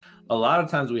a lot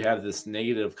of times we have this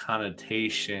negative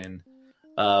connotation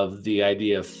of the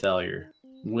idea of failure.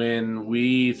 When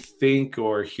we think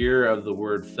or hear of the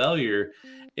word failure,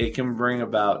 it can bring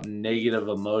about negative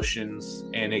emotions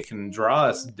and it can draw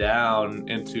us down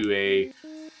into a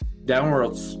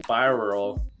downward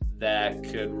spiral that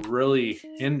could really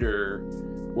hinder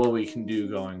what we can do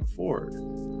going forward.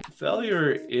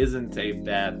 Failure isn't a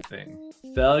bad thing.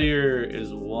 Failure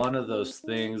is one of those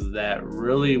things that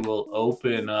really will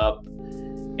open up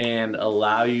and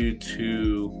allow you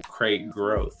to create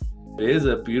growth. It is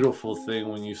a beautiful thing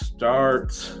when you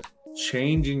start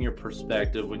changing your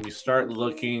perspective, when you start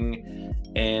looking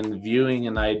and viewing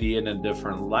an idea in a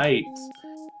different light.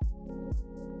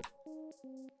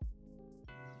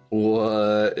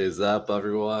 What is up,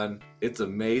 everyone? It's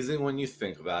amazing when you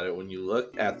think about it, when you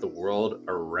look at the world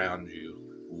around you,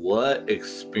 what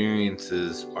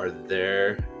experiences are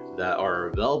there that are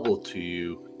available to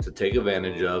you to take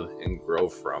advantage of and grow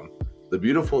from. The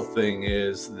beautiful thing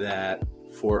is that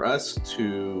for us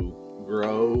to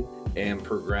grow and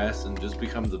progress and just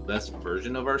become the best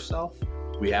version of ourselves,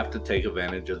 we have to take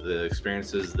advantage of the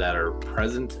experiences that are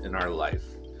present in our life.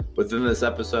 Within this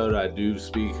episode, I do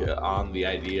speak on the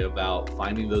idea about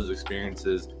finding those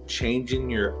experiences, changing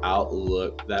your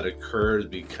outlook that occurs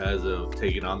because of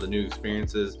taking on the new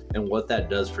experiences, and what that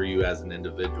does for you as an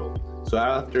individual. So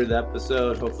after the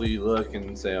episode, hopefully you look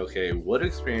and say, okay, what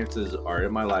experiences are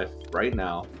in my life right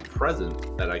now,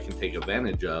 present, that I can take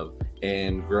advantage of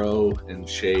and grow and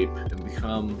shape and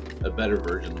become a better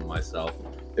version of myself.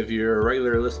 If you're a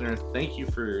regular listener, thank you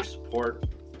for your support.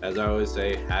 As I always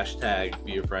say, hashtag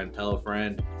be a friend, tell a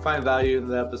friend. Find value in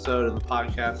the episode and the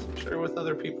podcast and share it with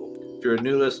other people. If you're a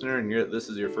new listener and this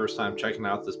is your first time checking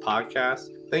out this podcast,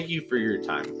 thank you for your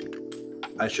time.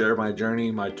 I share my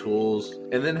journey, my tools,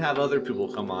 and then have other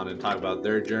people come on and talk about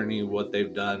their journey, what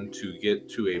they've done to get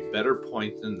to a better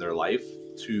point in their life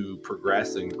to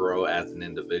progress and grow as an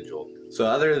individual. So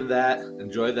other than that,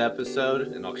 enjoy the episode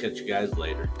and I'll catch you guys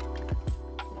later.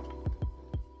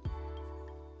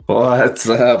 What's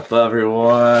up,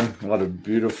 everyone? What a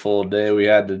beautiful day we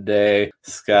had today.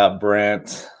 Scott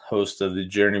Brandt, host of the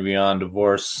Journey Beyond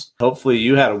Divorce. Hopefully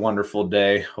you had a wonderful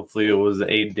day. Hopefully it was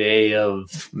a day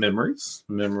of memories,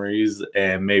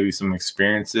 and maybe some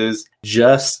experiences.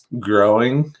 Just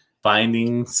growing,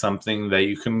 finding something that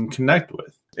you can connect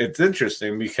with. It's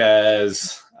interesting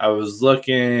because I was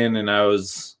looking and I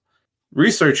was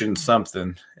researching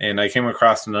something and I came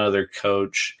across another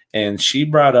coach and she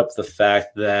brought up the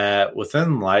fact that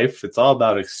within life, it's all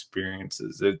about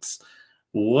experiences. It's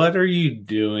what are you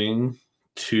doing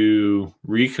to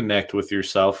reconnect with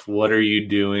yourself? What are you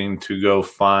doing to go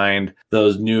find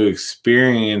those new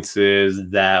experiences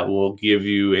that will give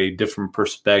you a different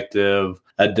perspective,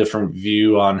 a different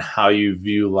view on how you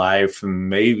view life, and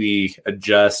maybe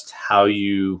adjust how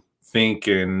you think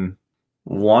and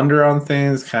wonder on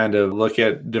things, kind of look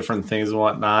at different things and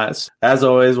whatnot. As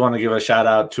always, want to give a shout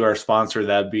out to our sponsor,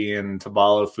 that being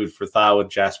Tabala Food for Thought with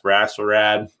Jasper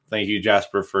Axelrad. Thank you,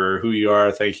 Jasper, for who you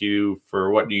are. Thank you for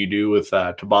what you do with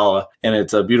Tabala. And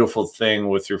it's a beautiful thing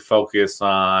with your focus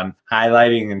on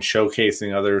highlighting and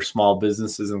showcasing other small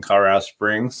businesses in Colorado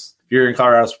Springs. If you're in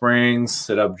Colorado Springs,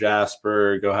 hit up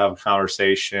Jasper, go have a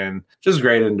conversation. Just a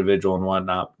great individual and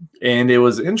whatnot. And it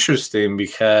was interesting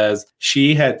because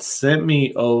she had sent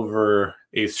me over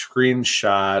a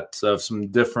screenshot of some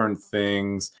different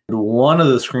things. One of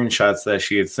the screenshots that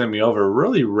she had sent me over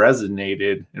really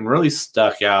resonated and really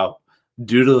stuck out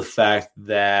due to the fact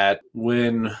that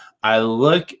when I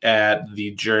look at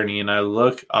the journey and I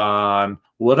look on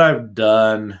what I've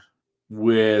done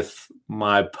with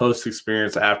my post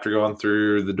experience after going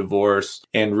through the divorce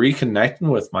and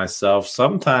reconnecting with myself,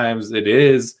 sometimes it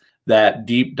is that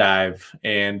deep dive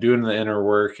and doing the inner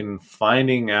work and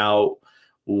finding out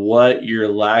what you're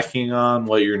lacking on,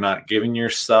 what you're not giving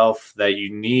yourself that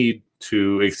you need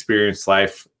to experience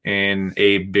life in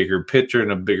a bigger picture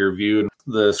and a bigger view.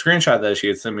 The screenshot that she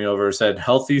had sent me over said,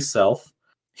 "Healthy self,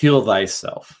 heal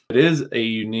thyself." It is a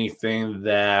unique thing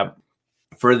that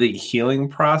for the healing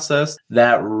process,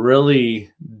 that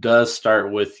really does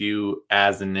start with you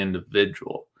as an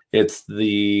individual. It's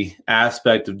the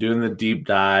aspect of doing the deep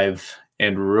dive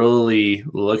and really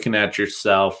looking at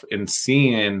yourself and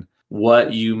seeing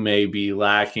what you may be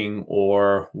lacking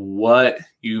or what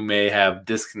you may have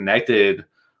disconnected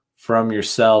from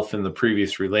yourself in the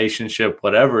previous relationship,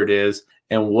 whatever it is,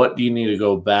 and what do you need to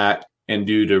go back and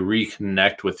do to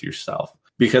reconnect with yourself.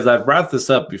 Because I've brought this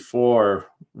up before,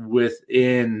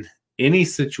 within any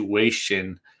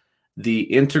situation, the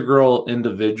integral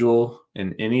individual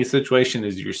in any situation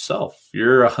is yourself.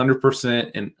 You're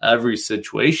 100% in every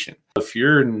situation. If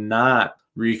you're not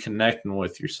reconnecting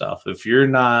with yourself, if you're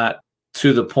not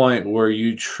to the point where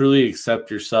you truly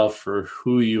accept yourself for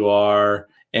who you are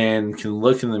and can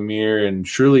look in the mirror and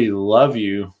truly love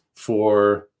you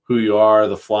for who you are,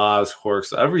 the flaws,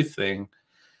 quirks, everything,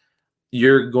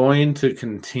 you're going to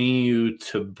continue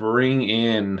to bring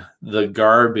in the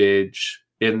garbage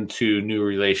into new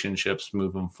relationships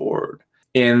moving forward.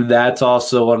 And that's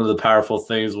also one of the powerful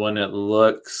things when it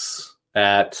looks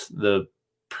at the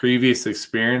previous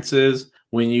experiences,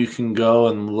 when you can go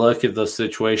and look at those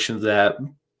situations that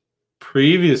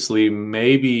previously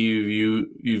maybe you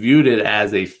viewed it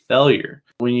as a failure.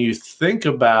 When you think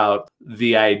about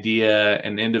the idea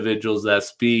and individuals that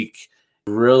speak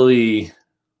really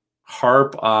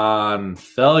harp on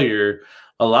failure,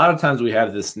 a lot of times we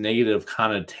have this negative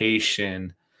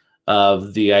connotation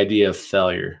of the idea of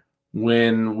failure.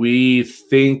 When we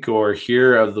think or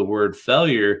hear of the word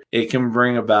failure, it can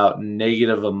bring about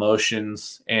negative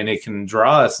emotions and it can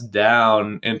draw us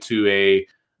down into a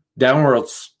downward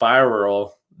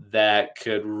spiral that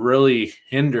could really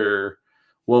hinder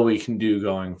what we can do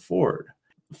going forward.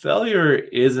 Failure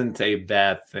isn't a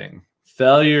bad thing.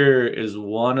 Failure is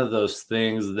one of those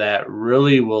things that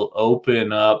really will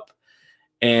open up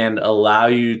and allow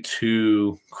you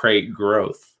to create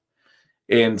growth.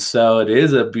 And so it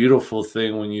is a beautiful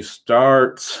thing when you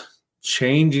start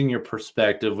changing your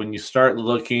perspective, when you start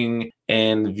looking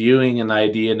and viewing an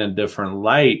idea in a different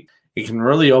light, it can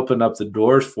really open up the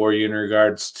doors for you in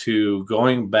regards to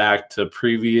going back to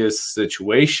previous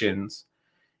situations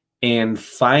and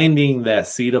finding that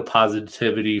seed of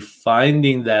positivity,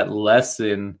 finding that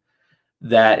lesson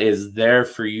that is there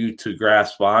for you to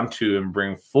grasp onto and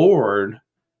bring forward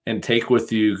and take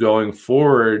with you going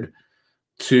forward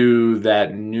to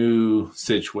that new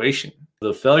situation.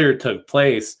 The failure took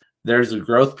place. There's a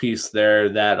growth piece there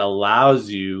that allows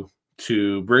you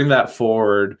to bring that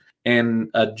forward and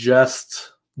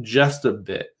adjust just a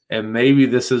bit. And maybe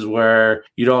this is where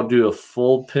you don't do a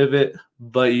full pivot,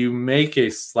 but you make a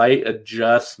slight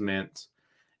adjustment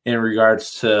in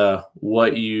regards to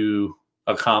what you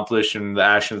accomplish and the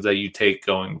actions that you take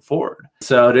going forward.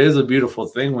 So it is a beautiful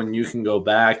thing when you can go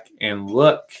back and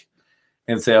look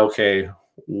and say, okay,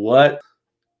 what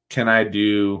can I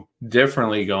do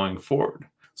differently going forward?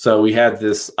 So we had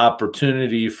this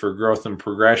opportunity for growth and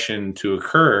progression to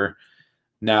occur.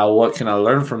 Now, what can I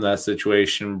learn from that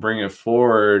situation, bring it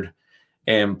forward,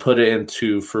 and put it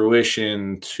into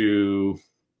fruition to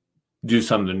do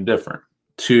something different,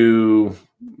 to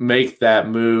make that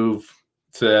move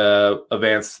to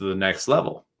advance to the next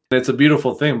level? It's a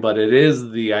beautiful thing, but it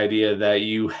is the idea that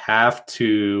you have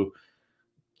to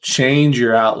change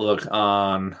your outlook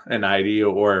on an idea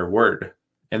or a word.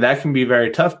 And that can be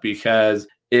very tough because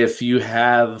if you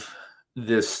have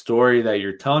this story that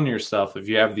you're telling yourself, if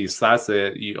you have these thoughts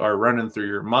that you are running through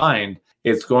your mind,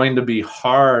 it's going to be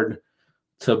hard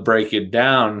to break it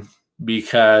down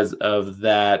because of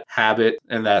that habit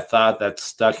and that thought that's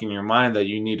stuck in your mind that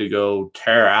you need to go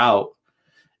tear out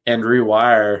and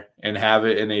rewire and have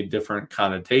it in a different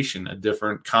connotation, a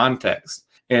different context.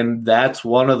 And that's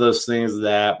one of those things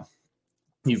that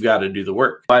you've got to do the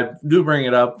work. I do bring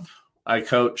it up. I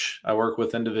coach, I work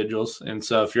with individuals. And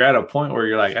so if you're at a point where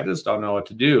you're like, I just don't know what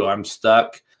to do, I'm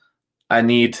stuck, I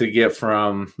need to get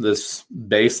from this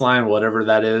baseline, whatever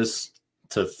that is,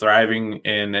 to thriving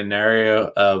in an area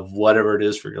of whatever it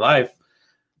is for your life,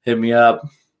 hit me up,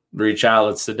 reach out,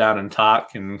 let's sit down and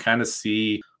talk and kind of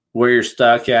see where you're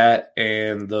stuck at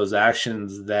and those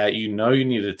actions that you know you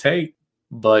need to take,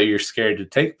 but you're scared to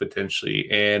take potentially.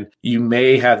 And you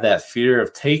may have that fear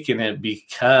of taking it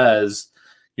because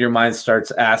your mind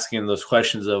starts asking those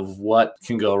questions of what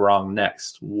can go wrong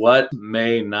next? What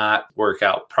may not work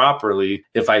out properly?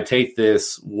 If I take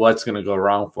this, what's going to go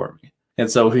wrong for me? And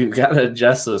so we've got to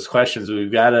adjust those questions.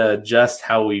 We've got to adjust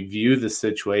how we view the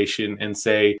situation and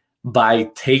say, by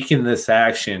taking this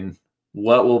action,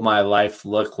 what will my life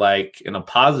look like in a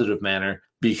positive manner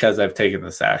because I've taken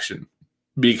this action?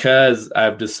 Because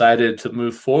I've decided to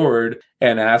move forward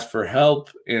and ask for help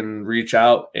and reach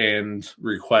out and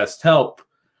request help,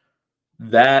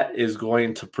 that is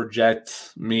going to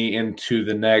project me into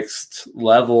the next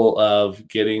level of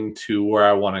getting to where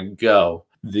I want to go,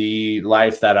 the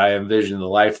life that I envision, the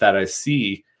life that I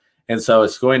see. And so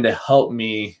it's going to help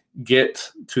me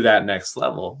get to that next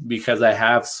level because I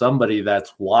have somebody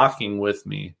that's walking with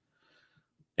me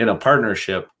in a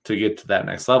partnership to get to that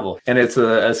next level. And it's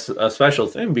a special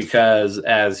thing because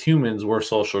as humans, we're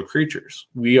social creatures.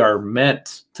 We are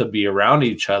meant to be around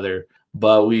each other,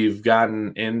 but we've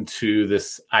gotten into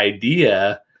this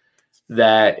idea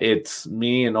that it's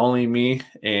me and only me,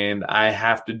 and I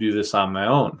have to do this on my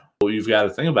own. Well, you've got to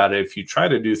think about it. If you try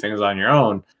to do things on your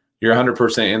own, you're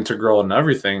 100% integral in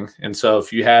everything. And so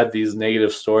if you had these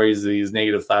negative stories, these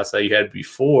negative thoughts that you had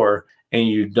before, and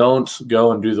you don't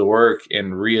go and do the work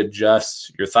and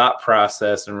readjust your thought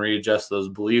process and readjust those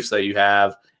beliefs that you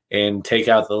have and take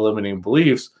out the limiting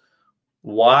beliefs,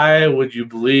 why would you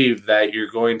believe that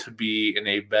you're going to be in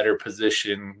a better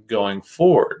position going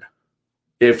forward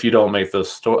if you don't make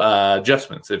those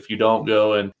adjustments, if you don't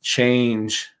go and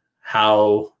change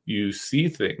how you see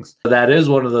things? That is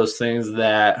one of those things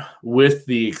that with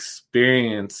the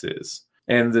experiences,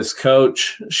 and this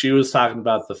coach, she was talking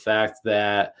about the fact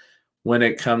that when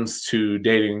it comes to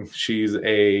dating, she's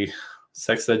a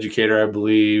sex educator, I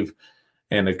believe,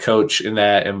 and a coach in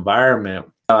that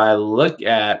environment. I look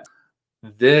at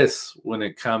this when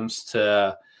it comes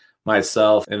to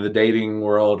myself in the dating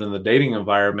world, in the dating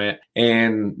environment.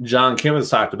 And John Kim has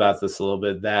talked about this a little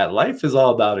bit, that life is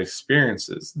all about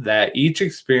experiences, that each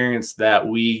experience that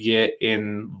we get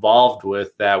involved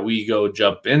with, that we go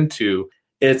jump into,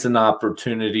 it's an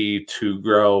opportunity to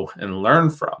grow and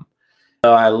learn from.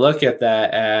 So I look at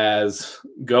that as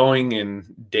going and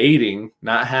dating,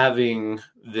 not having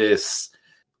this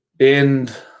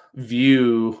end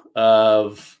view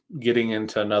of getting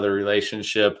into another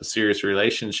relationship, a serious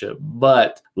relationship,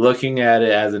 but looking at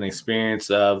it as an experience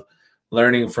of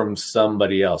learning from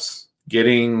somebody else,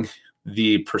 getting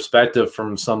the perspective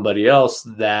from somebody else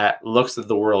that looks at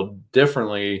the world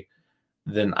differently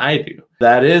than I do.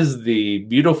 That is the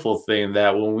beautiful thing,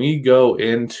 that when we go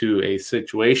into a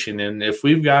situation, and if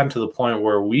we've gotten to the point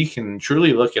where we can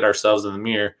truly look at ourselves in the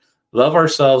mirror, love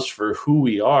ourselves for who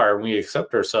we are, and we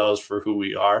accept ourselves for who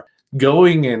we are,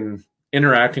 going and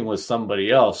interacting with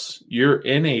somebody else, you're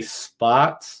in a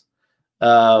spot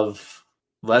of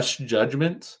less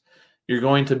judgment. You're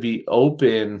going to be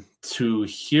open to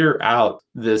hear out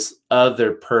this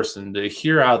other person, to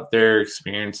hear out their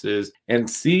experiences and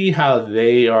see how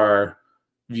they are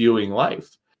viewing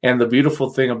life. And the beautiful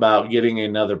thing about getting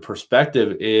another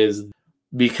perspective is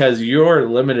because you're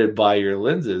limited by your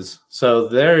lenses. So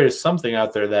there is something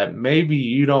out there that maybe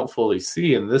you don't fully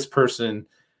see, and this person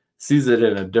sees it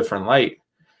in a different light,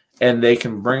 and they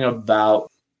can bring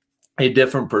about a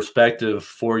different perspective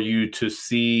for you to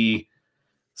see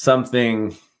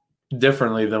something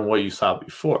differently than what you saw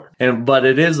before. But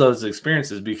it is those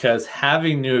experiences, because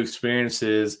having new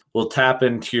experiences will tap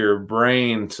into your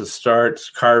brain to start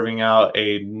carving out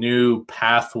a new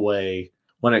pathway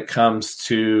when it comes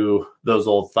to those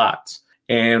old thoughts.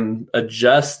 And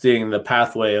adjusting the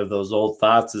pathway of those old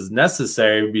thoughts is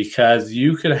necessary, because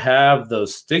you could have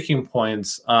those sticking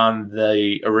points on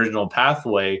the original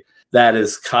pathway that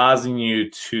is causing you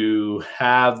to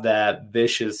have that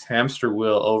vicious hamster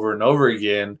wheel over and over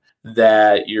again,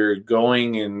 that you're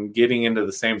going and getting into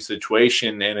the same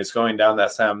situation and it's going down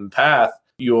that same path.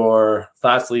 Your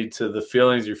thoughts lead to the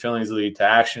feelings, your feelings lead to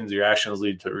actions, your actions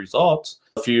lead to results.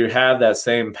 If you have that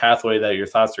same pathway that your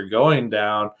thoughts are going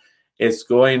down, it's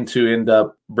going to end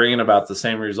up bringing about the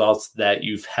same results that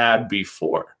you've had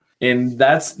before. And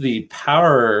that's the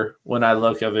power when I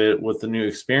look at it with the new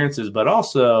experiences, but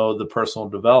also the personal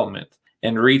development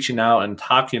and reaching out and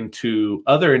talking to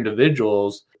other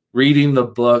individuals, reading the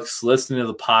books, listening to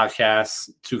the podcasts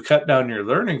to cut down your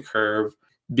learning curve,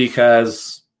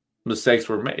 because mistakes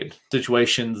were made.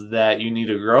 Situations that you need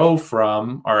to grow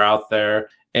from are out there.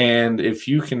 And if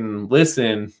you can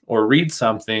listen or read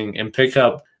something and pick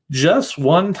up just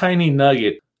one tiny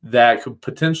nugget that could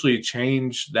potentially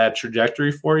change that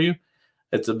trajectory for you,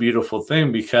 it's a beautiful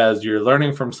thing, because you're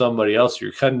learning from somebody else.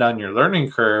 You're cutting down your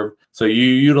learning curve. So you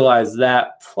utilize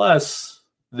that plus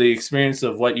the experience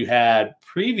of what you had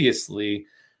previously.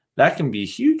 That can be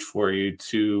huge for you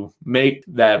to make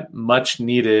that much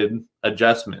needed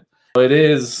adjustment. It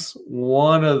is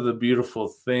one of the beautiful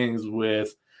things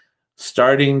with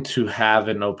starting to have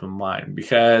an open mind,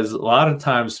 because a lot of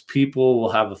times people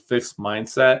will have a fixed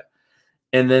mindset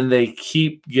and then they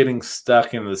keep getting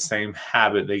stuck in the same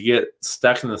habit. They get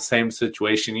stuck in the same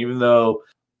situation, even though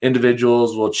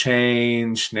individuals will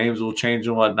change, names will change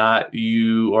and whatnot.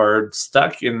 You are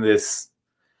stuck in this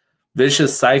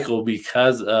vicious cycle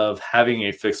because of having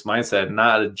a fixed mindset,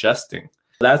 not adjusting.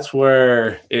 That's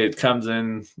where it comes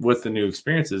in with the new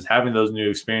experiences, having those new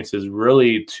experiences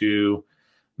really to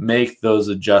make those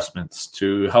adjustments,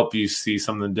 to help you see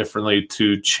something differently,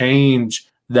 to change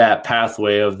that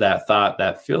pathway of that thought,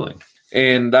 that feeling.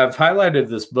 And I've highlighted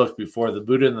this book before, The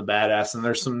Buddha and the Badass, and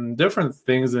there's some different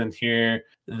things in here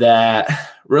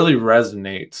that really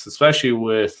resonates, especially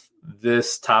with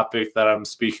this topic that I'm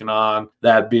speaking on,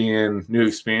 that being new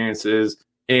experiences.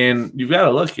 And you've got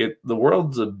to look at the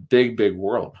world's a big, big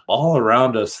world. All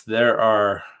around us, there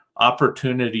are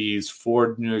opportunities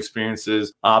for new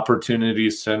experiences,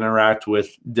 opportunities to interact with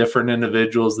different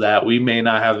individuals that we may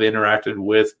not have interacted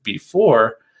with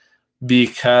before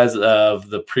because of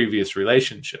the previous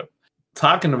relationship.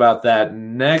 Talking about that,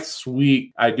 next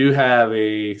week, I do have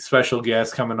a special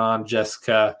guest coming on,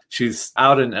 Jessica. She's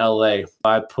out in LA.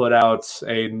 I put out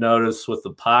a notice with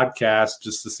the podcast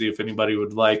just to see if anybody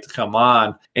would like to come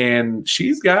on. And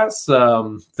she's got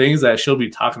some things that she'll be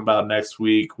talking about next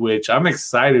week, which I'm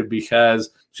excited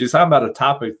because she's talking about a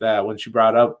topic that when she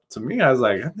brought up to me, I was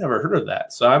like, I've never heard of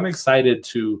that. So I'm excited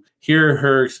to hear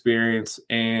her experience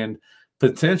and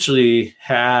potentially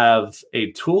have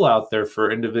a tool out there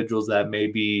for individuals that may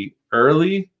be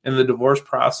early in the divorce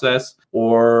process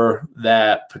or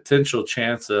that potential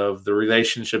chance of the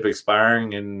relationship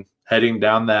expiring and heading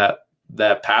down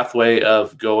that pathway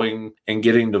of going and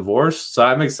getting divorced. So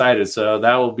I'm excited. So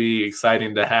that will be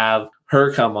exciting to have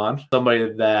her come on.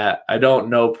 Somebody that I don't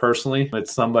know personally.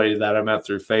 It's somebody that I met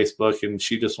through Facebook, and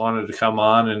she just wanted to come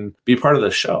on and be part of the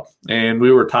show. And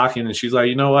we were talking, and she's like,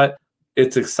 you know what?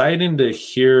 It's exciting to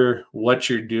hear what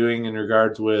you're doing in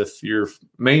regards with your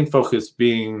main focus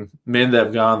being men that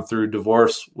have gone through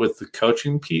divorce with the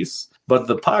coaching piece. But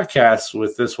the podcast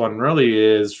with this one really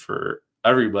is for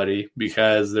everybody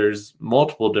because there's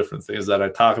multiple different things that I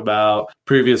talk about,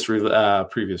 previous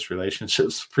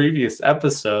relationships, previous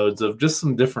episodes of just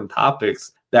some different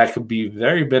topics that could be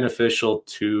very beneficial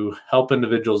to help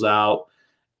individuals out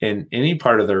in any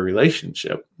part of their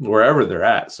relationship, wherever they're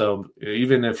at. So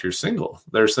even if you're single,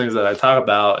 there's things that I talk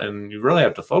about and you really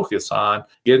have to focus on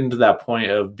getting to that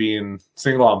point of being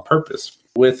single on purpose.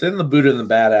 Within The Buddha and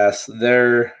the Badass,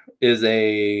 there is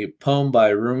a poem by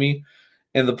Rumi,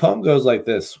 and the poem goes like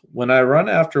this: when I run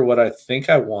after what I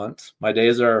think I want, my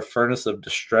days are a furnace of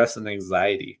distress and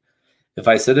anxiety. If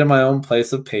I sit in my own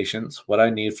place of patience, what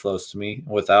I need flows to me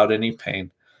without any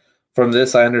pain. From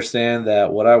this, I understand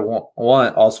that what I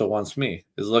want also wants me,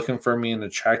 is looking for me and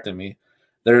attracting me.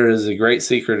 There is a great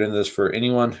secret in this for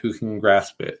anyone who can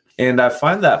grasp it. And I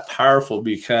find that powerful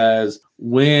because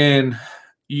when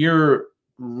you're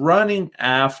running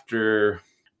after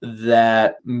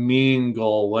that mean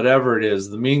goal, whatever it is,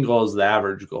 the mean goal is the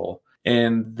average goal.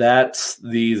 And that's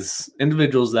these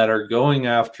individuals that are going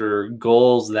after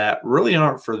goals that really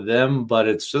aren't for them, but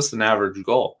it's just an average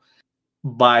goal.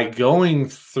 By going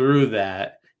through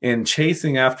that and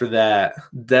chasing after that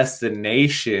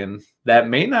destination that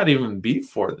may not even be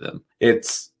for them,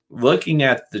 it's looking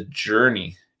at the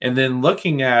journey and then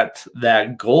looking at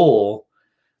that goal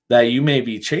that you may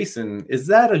be chasing. Is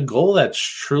that a goal that's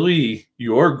truly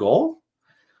your goal?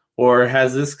 Or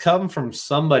has this come from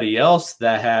somebody else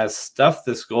that has stuffed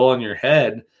this goal in your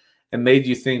head and made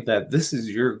you think that this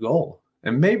is your goal?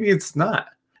 And maybe it's not.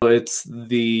 It's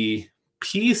the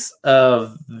piece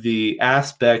of the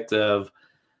aspect of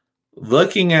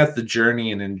looking at the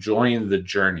journey and enjoying the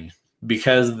journey,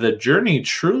 because the journey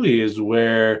truly is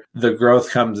where the growth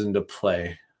comes into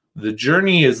play. The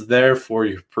journey is there for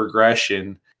your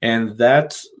progression, and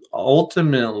that's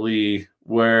ultimately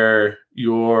where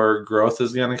your growth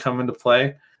is going to come into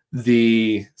play.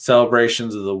 The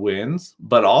celebrations of the wins,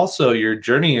 but also your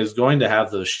journey is going to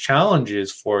have those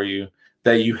challenges for you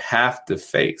that you have to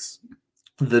face.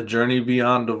 The journey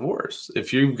beyond divorce.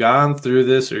 If you've gone through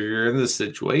this or you're in this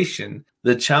situation,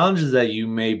 the challenges that you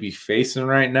may be facing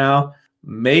right now,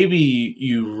 maybe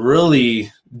you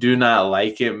really do not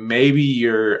like it. Maybe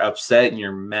you're upset and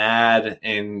you're mad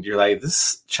and you're like,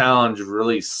 this challenge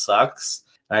really sucks.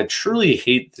 I truly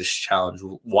hate this challenge.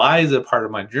 Why is it part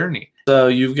of my journey? So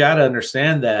you've got to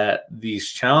understand that these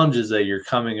challenges that you're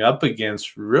coming up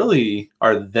against really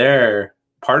are there,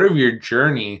 part of your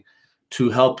journey, to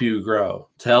help you grow,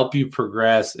 to help you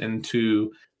progress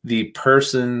into the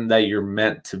person that you're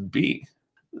meant to be.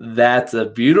 That's a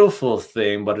beautiful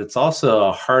thing, but it's also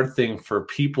a hard thing for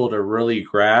people to really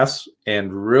grasp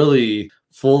and really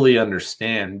fully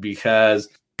understand, because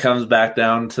it comes back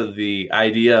down to the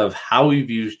idea of how we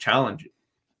view challenges.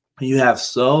 You have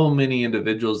so many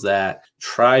individuals that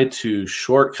try to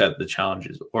shortcut the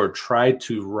challenges or try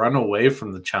to run away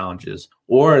from the challenges,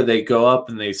 or they go up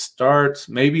and they start,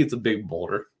 maybe it's a big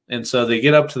boulder. And so they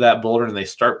get up to that boulder and they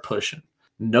start pushing.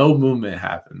 No movement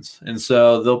happens. And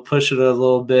so they'll push it a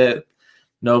little bit.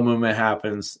 No movement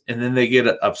happens. And then they get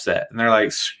upset and they're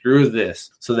like, screw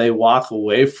this. So they walk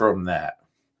away from that.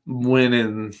 When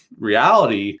in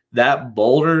reality, that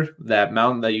boulder, that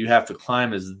mountain that you have to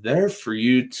climb is there for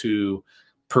you to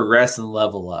progress and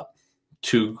level up,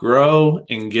 to grow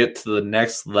and get to the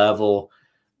next level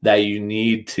that you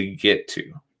need to get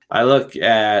to. I look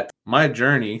at my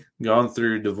journey going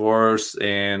through divorce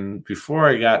and before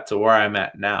I got to where I'm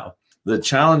at now, the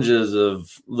challenges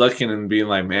of looking and being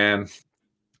like, man,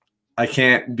 I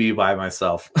can't be by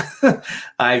myself.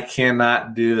 I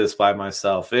cannot do this by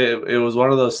myself. It was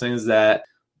one of those things that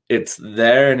it's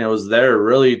there, and it was there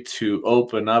really to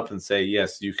open up and say,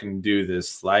 yes, you can do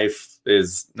this. Life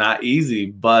is not easy,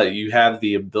 but you have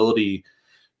the ability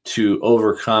to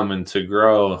overcome and to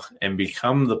grow and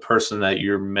become the person that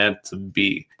you're meant to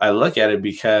be. I look at it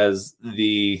because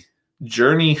the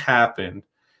journey happened.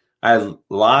 I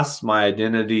lost my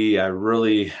identity. I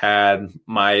really had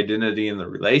my identity in the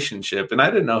relationship, and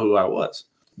I didn't know who I was.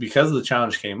 Because the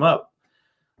challenge came up,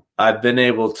 I've been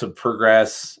able to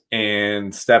progress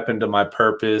and step into my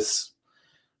purpose,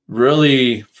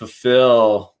 really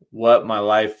fulfill what my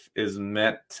life is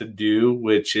meant to do,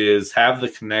 which is have the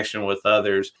connection with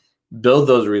others, build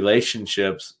those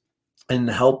relationships, and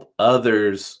help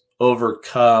others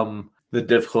overcome the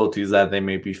difficulties that they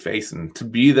may be facing, to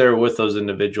be there with those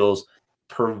individuals,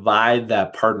 provide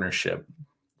that partnership.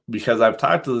 Because I've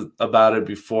talked about it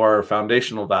before,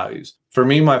 foundational values. For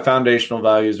me, my foundational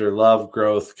values are love,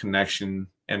 growth, connection,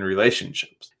 and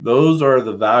relationships. Those are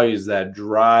the values that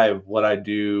drive what I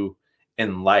do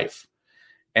in life.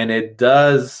 And it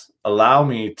does allow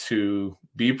me to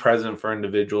be present for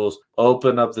individuals,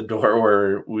 open up the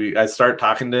door where I start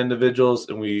talking to individuals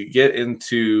and we get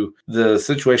into the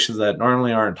situations that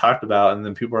normally aren't talked about. And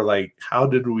then people are like, how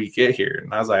did we get here?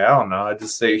 And I was like, I don't know. I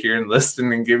just sit here and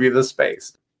listen and give you the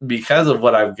space. Because of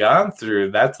what I've gone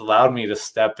through, that's allowed me to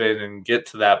step in and get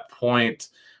to that point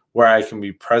where I can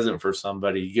be present for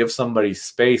somebody, give somebody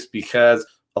space, because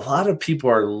a lot of people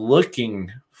are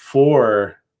looking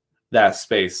for that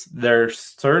space. They're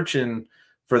searching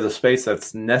for the space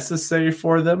that's necessary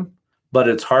for them, but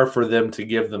it's hard for them to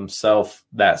give themselves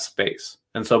that space.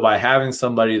 And so by having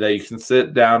somebody that you can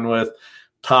sit down with,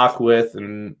 talk with,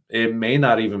 and it may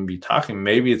not even be talking,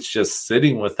 maybe it's just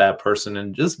sitting with that person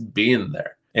and just being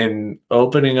there and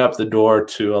opening up the door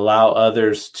to allow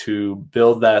others to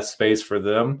build that space for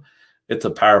them. It's a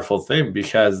powerful thing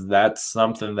because that's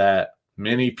something that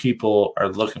many people are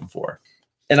looking for.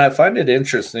 And I find it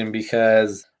interesting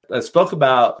because I spoke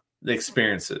about the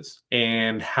experiences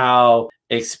and how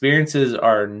experiences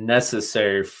are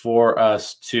necessary for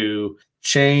us to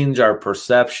change our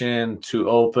perception, to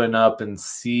open up and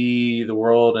see the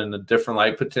world in a different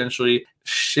light, potentially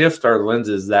shift our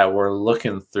lenses that we're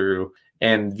looking through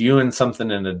and viewing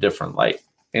something in a different light.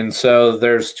 And so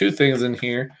there's two things in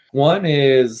here. One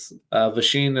is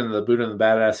Vashin in the Buddha and the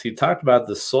Badass. He talked about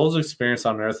the soul's experience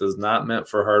on earth is not meant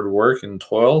for hard work and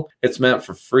toil. It's meant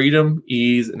for freedom,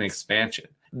 ease, and expansion.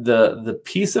 The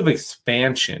piece of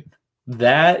expansion,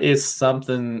 that is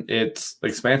something,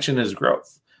 expansion is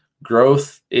growth.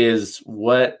 Growth is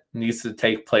what needs to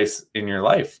take place in your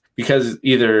life because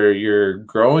either you're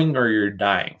growing or you're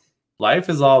dying. Life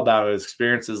is all about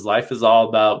experiences. Life is all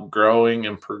about growing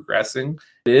and progressing.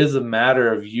 It is a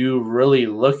matter of you really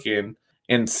looking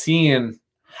and seeing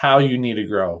how you need to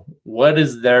grow. What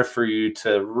is there for you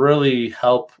to really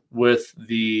help with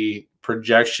the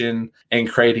projection and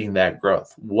creating that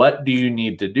growth? What do you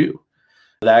need to do?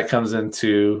 That comes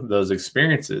into those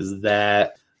experiences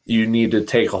that you need to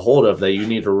take a hold of, that you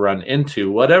need to run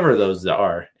into, whatever those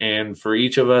are. And for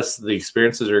each of us, the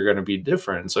experiences are going to be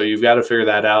different. So you've got to figure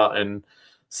that out and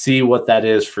see what that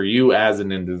is for you as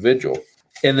an individual.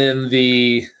 And then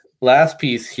the last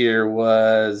piece here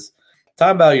was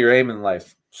talk about your aim in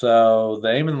life. So the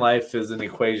aim in life is an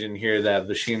equation here that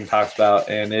Vashin talks about,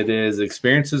 and it is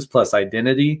experiences plus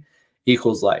identity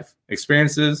equals life.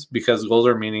 Experiences, because goals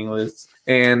are meaningless.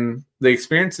 And the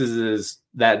experiences is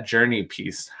that journey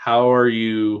piece. How are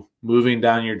you moving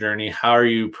down your journey? How are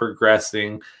you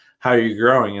progressing? How are you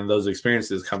growing? And those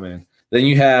experiences come in. Then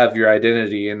you have your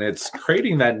identity, and it's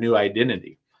creating that new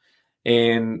identity.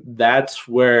 And that's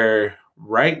where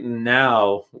right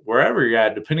now, wherever you're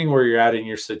at, depending where you're at in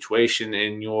your situation,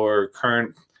 in your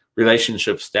current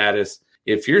relationship status,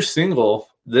 if you're single,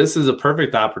 this is a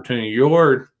perfect opportunity.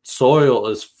 Your soil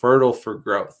is fertile for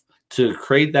growth to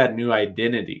create that new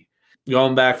identity.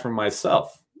 Going back from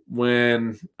myself,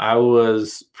 when I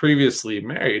was previously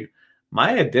married,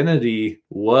 my identity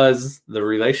was the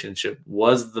relationship,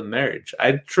 was the marriage.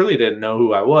 I truly didn't know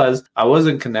who I was. I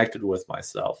wasn't connected with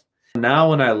myself. Now,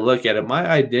 when I look at it, my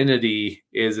identity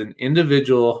is an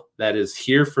individual that is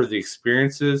here for the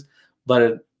experiences,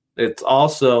 but it's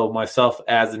also myself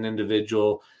as an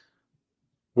individual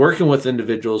working with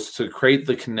individuals to create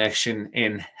the connection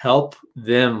and help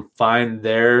them find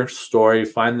their story,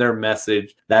 find their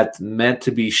message that's meant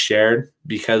to be shared,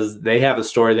 because they have a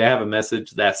story, they have a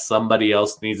message that somebody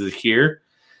else needs to hear,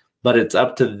 but it's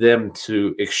up to them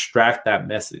to extract that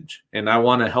message. And I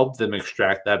want to help them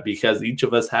extract that, because each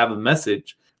of us have a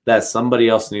message that somebody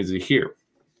else needs to hear.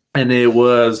 And I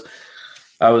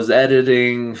was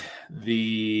editing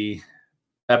the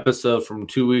episode from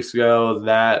 2 weeks ago.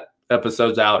 That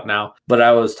episode's out now, but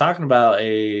I was talking about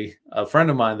a friend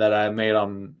of mine that I made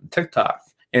on TikTok,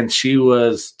 and she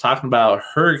was talking about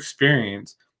her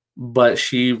experience, but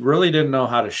she really didn't know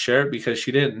how to share it because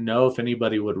she didn't know if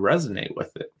anybody would resonate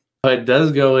with it. But it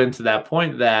does go into that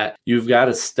point that you've got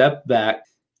to step back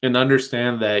and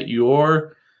understand that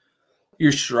your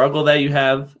struggle that you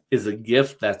have is a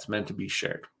gift that's meant to be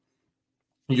shared.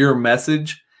 Your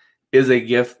message is a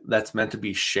gift that's meant to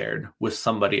be shared with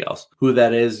somebody else. Who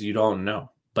that is, you don't know,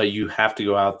 but you have to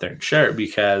go out there and share it,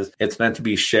 because it's meant to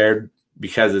be shared,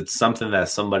 because it's something that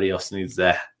somebody else needs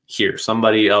to hear,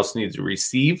 somebody else needs to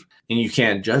receive, and you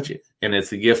can't judge it. And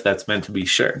it's a gift that's meant to be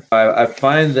shared. I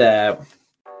find that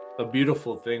a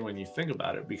beautiful thing when you think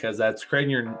about it, because that's creating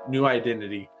your new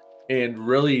identity and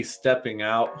really stepping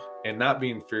out and not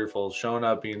being fearful, showing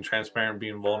up, being transparent,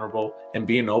 being vulnerable, and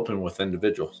being open with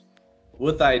individuals.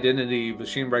 With identity,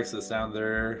 Vasheem breaks this down.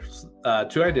 There's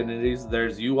two identities.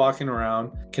 There's you walking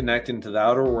around, connecting to the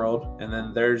outer world, and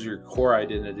then there's your core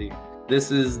identity.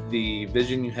 This is the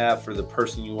vision you have for the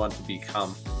person you want to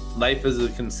become. Life is a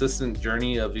consistent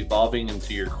journey of evolving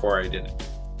into your core identity.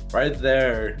 Right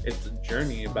there, it's a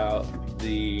journey about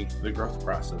the growth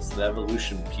process, the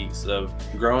evolution piece of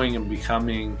growing and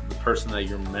becoming the person that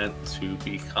you're meant to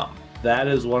become. That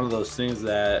is one of those things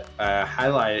that I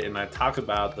highlight, and I talk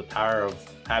about the power of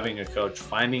having a coach,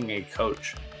 finding a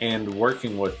coach and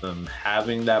working with them,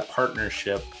 having that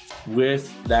partnership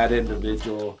with that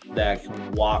individual that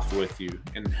can walk with you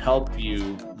and help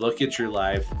you look at your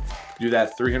life, do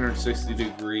that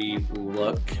 360-degree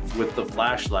look with the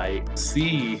flashlight,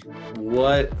 see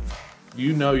what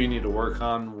you know you need to work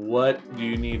on, what do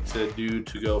you need to do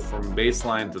to go from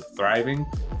baseline to thriving,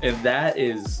 and that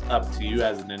is up to you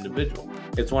as an individual.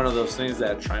 It's one of those things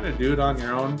that trying to do it on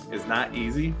your own is not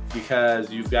easy, because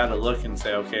you've got to look and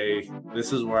say, okay,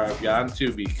 this is where I've gotten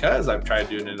to because I've tried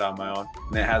doing it on my own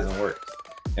and it hasn't worked.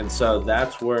 And so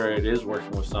that's where it is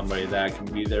working with somebody that can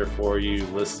be there for you,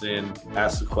 listen,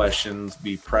 ask the questions,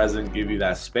 be present, give you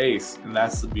that space. And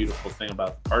that's the beautiful thing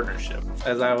about the partnership.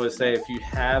 As I always say, if you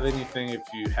have anything, if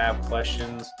you have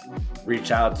questions,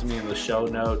 reach out to me in the show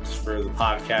notes for the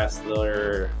podcast.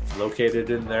 They're located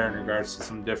in there in regards to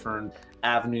some different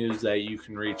avenues that you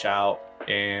can reach out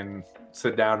and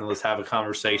sit down and let's have a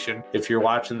conversation. If you're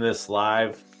watching this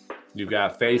live, you've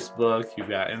got Facebook, you've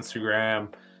got Instagram,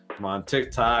 I'm on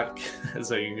TikTok,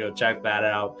 so you can go check that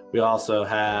out. We also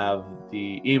have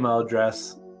the email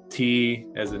address, T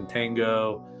as in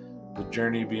Tango, the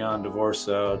Journey Beyond Divorce.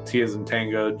 So T as in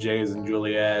Tango, J as in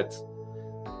Juliet,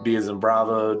 B as in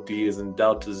Bravo, D as in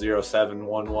Delta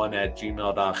 0711 at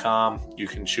gmail.com. You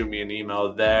can shoot me an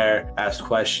email there, ask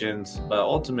questions, but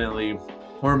ultimately,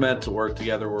 we're meant to work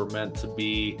together. We're meant to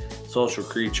be social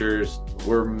creatures.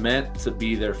 We're meant to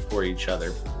be there for each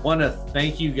other. Want to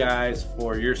thank you guys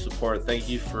for your support. Thank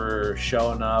you for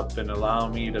showing up and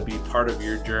allowing me to be part of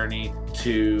your journey,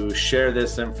 to share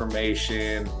this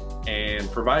information and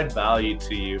provide value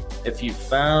to you. If you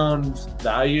found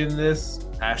value in this,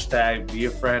 hashtag be a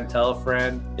friend, tell a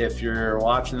friend. If you're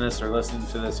watching this or listening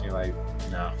to this and you're like,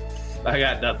 no, I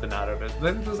got nothing out of it,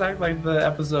 then just act like the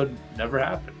episode never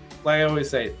happened. Like I always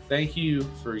say, thank you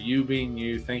for you being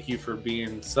you. Thank you for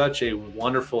being such a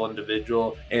wonderful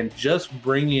individual and just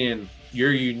bringing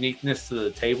your uniqueness to the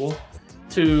table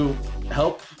to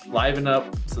help liven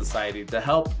up society, to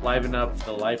help liven up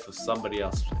the life of somebody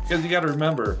else. Because you got to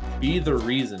remember, be the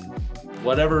reason.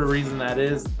 Whatever reason that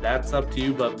is, that's up to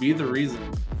you, but be the reason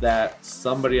that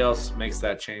somebody else makes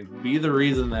that change. Be the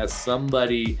reason that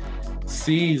somebody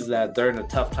sees that they're in a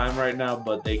tough time right now,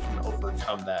 but they can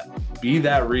overcome that. Be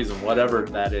that reason, whatever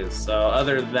that is. So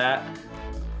other than that,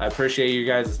 I appreciate you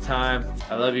guys' time.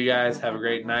 I love you guys. Have a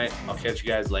great night. I'll catch you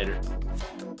guys later.